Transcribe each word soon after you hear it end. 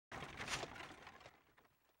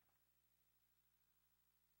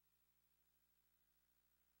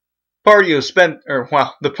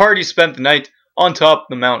The party spent the night on top of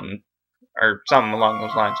the mountain, or something along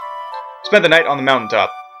those lines. Spent the night on the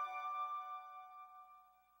mountaintop.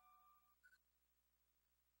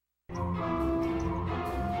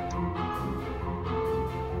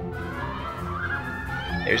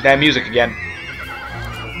 There's that music again.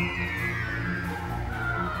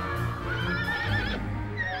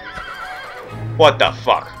 What the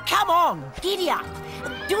fuck? Come on, giddy up.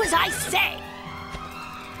 Do as I say.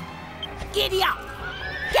 Giddy up.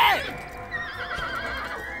 Go.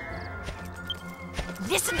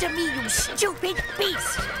 Listen to me, you stupid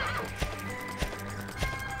beast.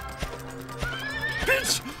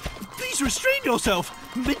 Prince, please restrain yourself.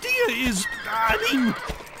 Medea is...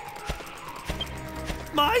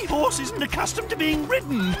 my horse isn't accustomed to being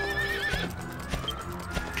ridden.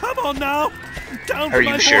 Come on now. Down from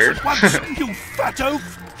my horse at once, you fat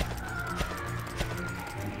oaf.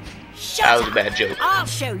 That was a bad joke. I'll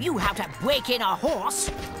show you how to break in a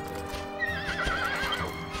horse.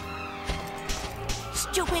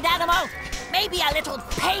 Stupid animal. Maybe a little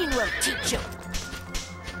pain will teach you.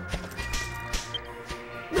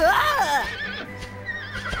 Ah!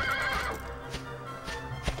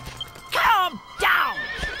 Calm down.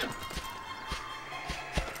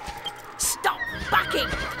 Stop backing.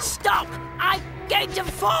 Stop. I'm going to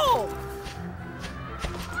fall.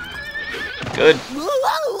 Good.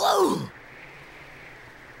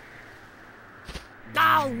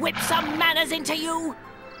 I'll whip some manners into you.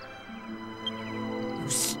 You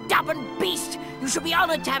stubborn beast. You should be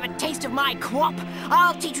honored to have a taste of my crop.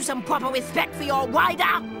 I'll teach you some proper respect for your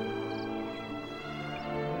rider.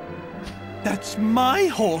 That's my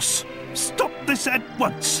horse. Stop this at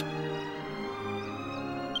once.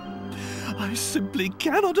 I simply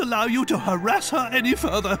cannot allow you to harass her any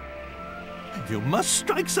further. If you must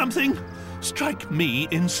strike something, strike me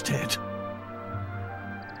instead.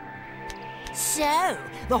 So,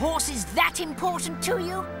 the horse is that important to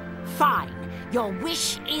you? Fine. Your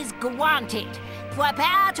wish is granted.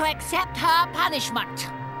 Prepare to accept her punishment.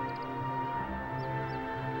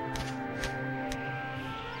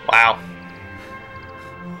 Wow.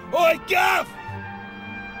 Oi, Gav!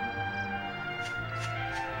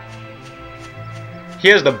 He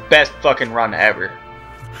has the best fucking run ever.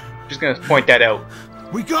 Just gonna point that out.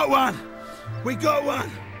 We got one! We got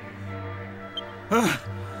one!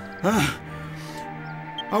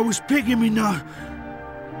 I was picking me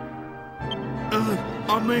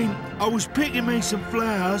I was picking me some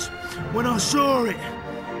flowers when I saw it.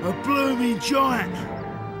 A blooming giant.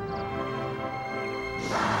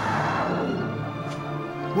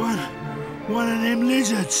 One of them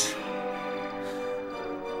lizards.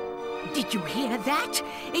 Did you hear that?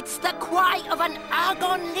 It's the cry of an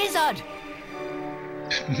Argon lizard.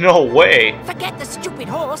 No way. Forget the stupid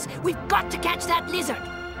horse. We've got to catch that lizard.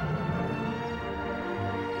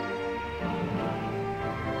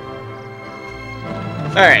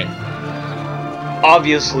 Alright.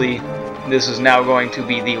 Obviously, this is now going to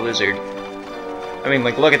be the lizard. I mean,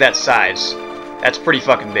 like, look at that size. That's pretty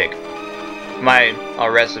fucking big. Am I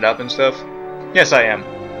all rested up and stuff? Yes, I am.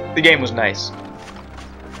 The game was nice.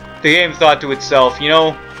 The game thought to itself, you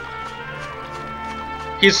know,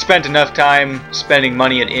 he's spent enough time spending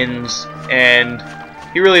money at inns, and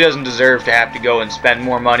he really doesn't deserve to have to go and spend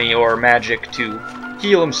more money or magic to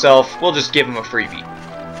heal himself. We'll just give him a freebie.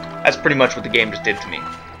 That's pretty much what the game just did to me.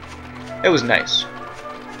 It was nice.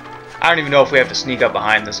 I don't even know if we have to sneak up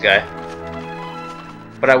behind this guy.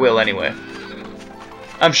 But I will anyway.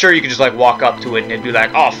 I'm sure you could just like walk up to it and it'd be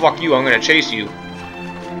like, oh fuck you, I'm gonna chase you.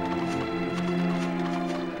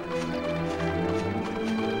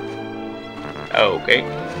 Okay.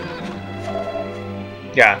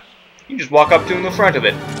 Yeah. You just walk up to the front of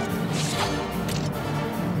it.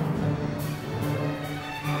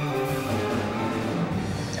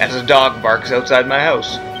 As a dog barks outside my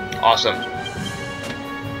house. Awesome.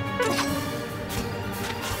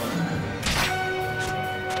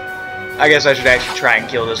 I guess I should actually try and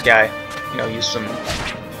kill this guy. You know, use some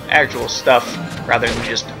actual stuff rather than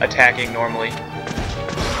just attacking normally.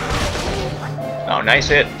 Oh, nice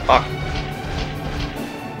hit. Fuck.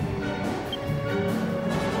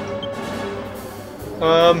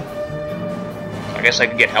 I guess I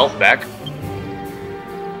could get health back.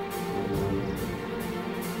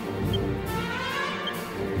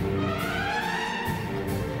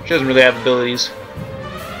 She doesn't really have abilities.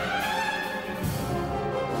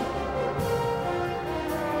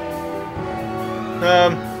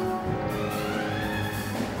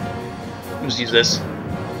 Let's use this.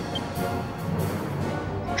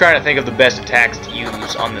 I'm trying to think of the best attacks to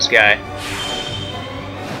use on this guy.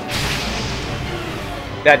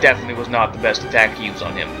 That definitely was not the best attack to use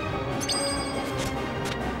on him.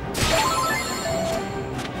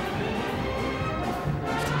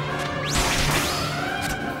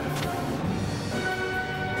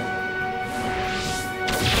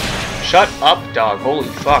 Shut up, dog. Holy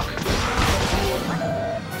fuck.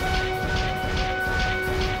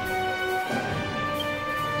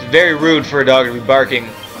 It's very rude for a dog to be barking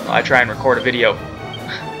while I try and record a video.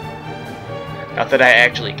 Not that I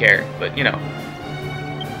actually care, but you know.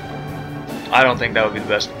 I don't think that would be the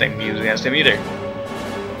best thing to use against him either.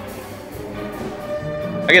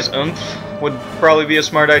 I guess oomph would probably be a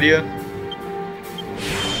smart idea.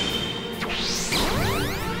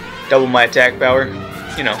 Double my attack power.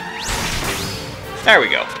 You know. There we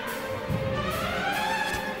go.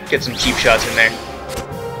 Get some cheap shots in there.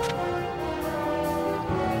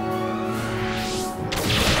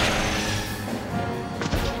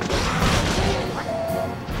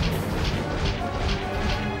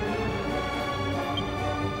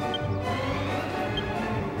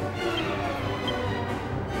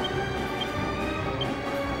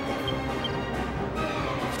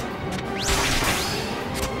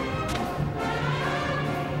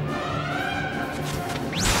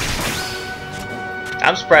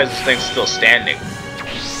 I'm surprised this thing's still standing.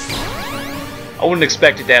 I wouldn't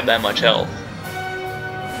expect it to have that much health.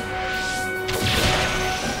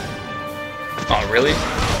 Oh, really?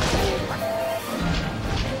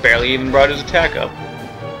 Barely even brought his attack up.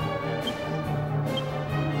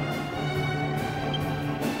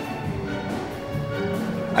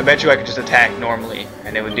 I bet you I could just attack normally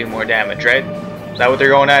and it would do more damage, right? Is that what they're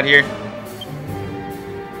going at here?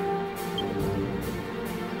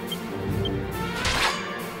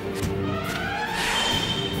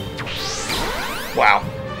 Wow.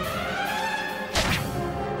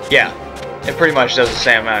 Yeah, it pretty much does the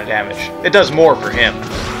same amount of damage. It does more for him.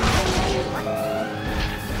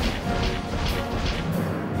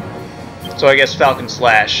 So I guess Falcon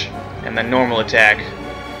Slash, and then normal attack.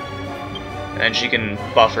 And then she can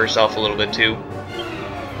buff herself a little bit too.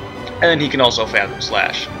 And then he can also Falcon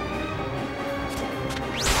Slash.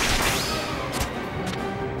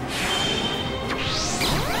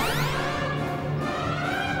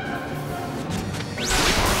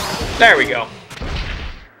 There we go.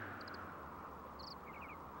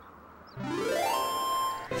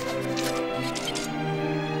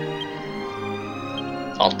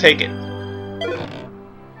 I'll take it.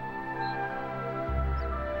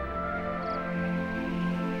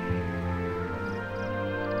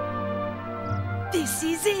 This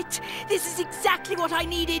is it! This is exactly what I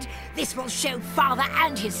needed! This will show Father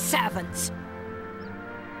and his servants.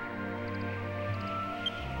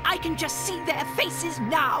 I can just see their faces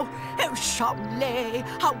now. Oh, Charmless,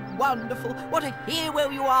 how wonderful. What a hero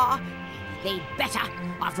you are. They'd better,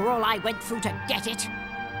 after all I went through to get it.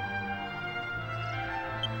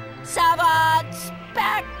 Servants,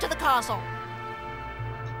 back to the castle.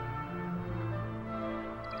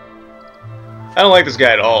 I don't like this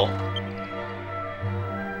guy at all.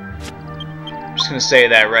 I'm just gonna say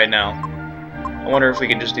that right now. I wonder if we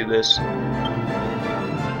can just do this.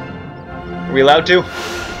 Are we allowed to?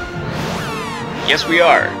 Yes, we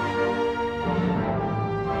are.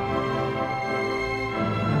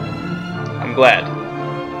 I'm glad.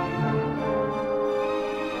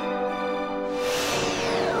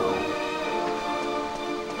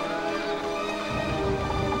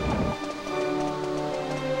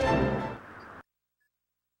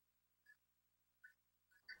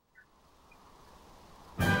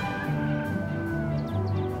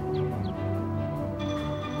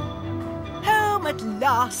 At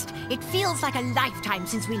last! It feels like a lifetime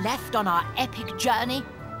since we left on our epic journey.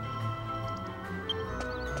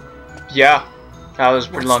 Yeah, that was a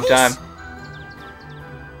pretty long time.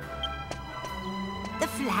 The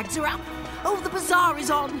flags are up. Oh, the bazaar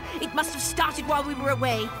is on. It must have started while we were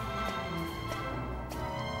away.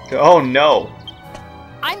 Oh no.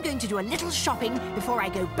 I'm going to do a little shopping before I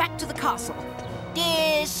go back to the castle.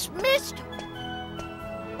 Dismissed.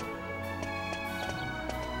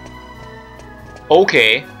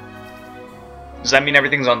 Okay. Does that mean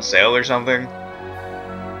everything's on sale or something?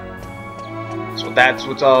 So that's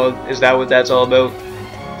what's all. Is that what that's all about?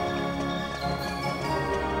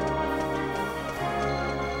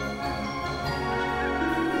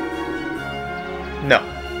 No.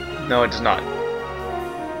 No, it does not.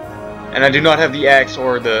 And I do not have the axe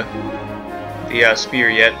or the spear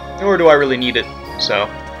yet, nor do I really need it. So.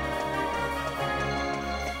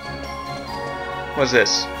 What's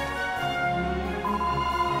this?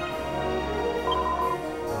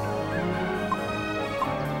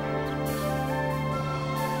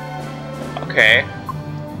 Okay.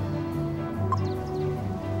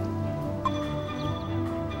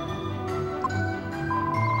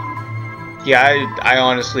 Yeah, I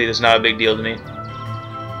honestly, it's not a big deal to me.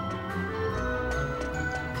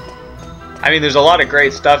 I mean, there's a lot of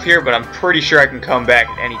great stuff here, but I'm pretty sure I can come back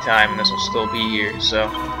at any time and this will still be here, so...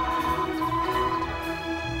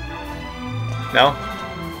 No?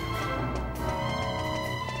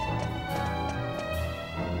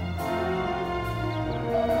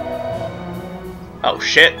 Oh,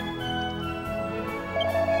 shit.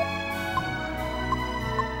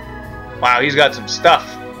 Wow, he's got some stuff.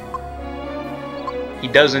 He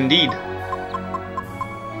does indeed.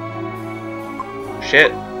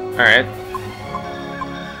 Shit. Alright.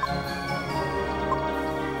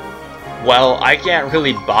 Well, I can't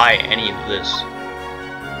really buy any of this.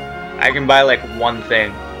 I can buy like one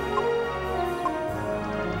thing.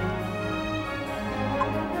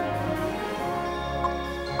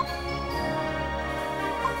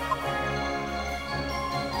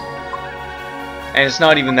 And it's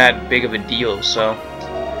not even that big of a deal, so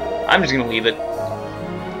I'm just gonna leave it.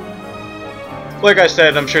 Like I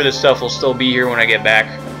said, I'm sure this stuff will still be here when I get back.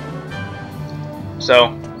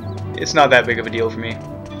 So, it's not that big of a deal for me.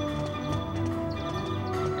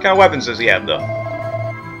 What kind of weapons does he have, though?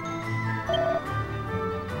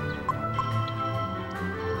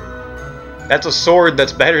 That's a sword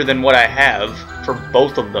that's better than what I have for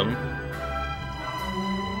both of them.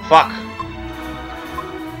 Fuck.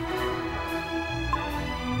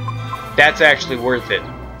 That's actually worth it.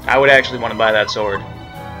 I would actually want to buy that sword.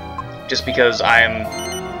 Just because I am...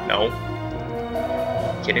 No.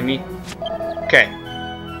 Kidding me? Okay.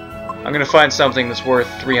 I'm gonna find something that's worth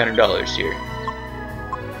 $300 here.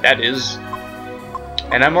 That is.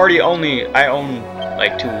 And I'm already I own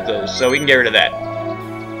like 2 of those, so we can get rid of that.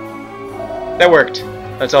 That worked.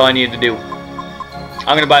 That's all I needed to do.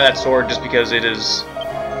 I'm gonna buy that sword just because it is...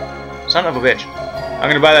 Son of a bitch. I'm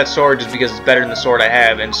gonna buy that sword just because it's better than the sword I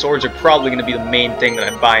have, and swords are probably gonna be the main thing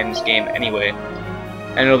that I buy in this game anyway.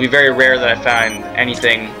 And it'll be very rare that I find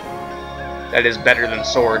anything that is better than a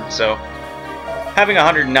sword, so having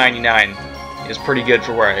 199 is pretty good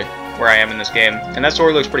for where I am in this game. And that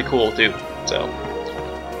sword looks pretty cool too, so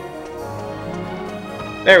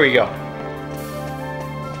there we go.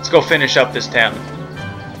 Let's go finish up this town.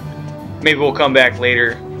 Maybe we'll come back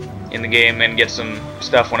later in the game and get some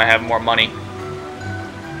stuff when I have more money.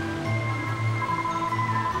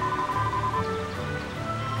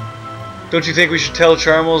 Don't you think we should tell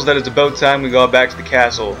Charmless that it's about time we go back to the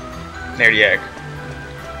castle, NERDIAQ?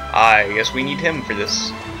 I guess we need him for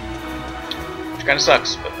this. Which kinda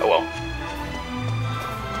sucks, but oh well.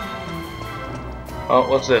 Oh,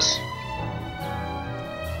 what's this?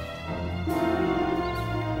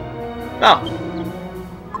 Oh.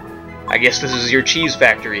 I guess this is your cheese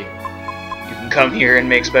factory. You can come here and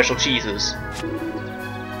make special cheeses.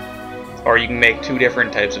 Or you can make 2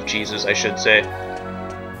 different types of cheeses, I should say.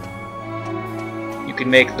 You can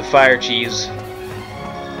make the fire cheese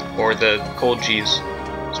or the cold cheese,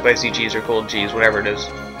 spicy cheese or cold cheese, whatever it is.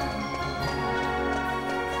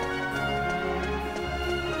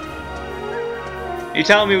 Are you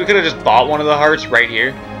telling me we could have just bought one of the hearts right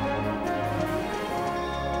here?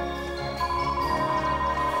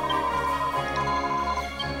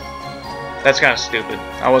 That's kind of stupid.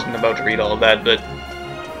 I wasn't about to read all of that, but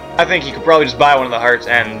I think you could probably just buy one of the hearts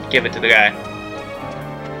and give it to the guy.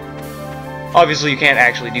 Obviously you can't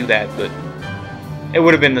actually do that, but it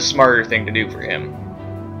would have been the smarter thing to do for him,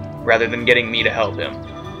 rather than getting me to help him.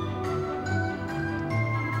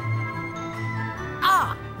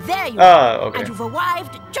 Ah, there you are, okay. and you've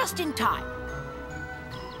arrived just in time.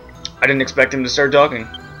 I didn't expect him to start talking.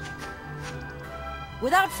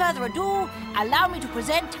 Without further ado, allow me to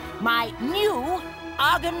present my new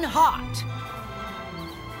Argon heart.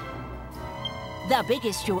 The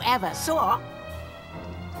biggest you ever saw.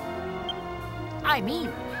 I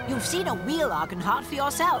mean, you've seen a real Argon heart for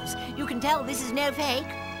yourselves. You can tell this is no fake.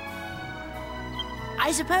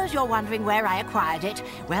 I suppose you're wondering where I acquired it.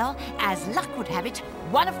 Well, as luck would have it,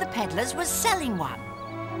 one of the peddlers was selling one.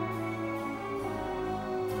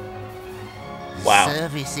 Wow.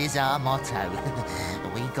 Service is our motto.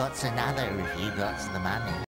 We got another if you got the money.